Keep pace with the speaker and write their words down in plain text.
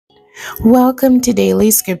Welcome to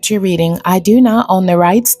Daily Scripture Reading. I do not own the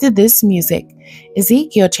rights to this music.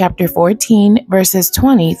 Ezekiel chapter 14, verses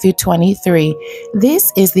 20 through 23.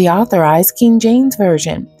 This is the Authorized King James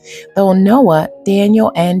Version. Though Noah,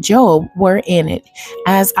 Daniel, and Job were in it,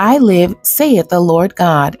 as I live, saith the Lord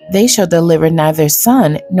God, they shall deliver neither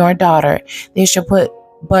son nor daughter. They shall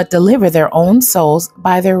but deliver their own souls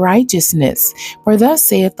by their righteousness. For thus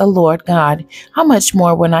saith the Lord God, how much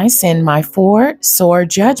more when I send my four sore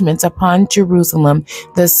judgments upon Jerusalem,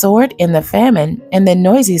 the sword and the famine, and the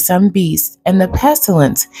noisome beast, and the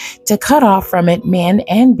pestilence, to cut off from it man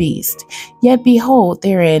and beast. Yet behold,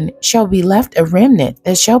 therein shall be left a remnant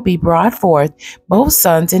that shall be brought forth, both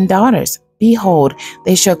sons and daughters. Behold,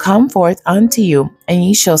 they shall come forth unto you, and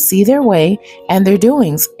ye shall see their way and their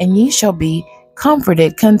doings, and ye shall be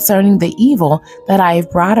comforted concerning the evil that I have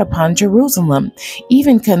brought upon Jerusalem,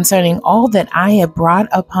 even concerning all that I have brought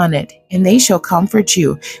upon it. And they shall comfort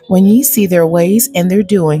you when ye see their ways and their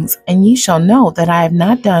doings, and ye shall know that I have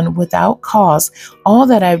not done without cause all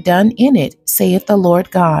that I have done in it, saith the Lord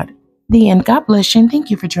God. The end. God bless you, and thank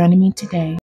you for joining me today.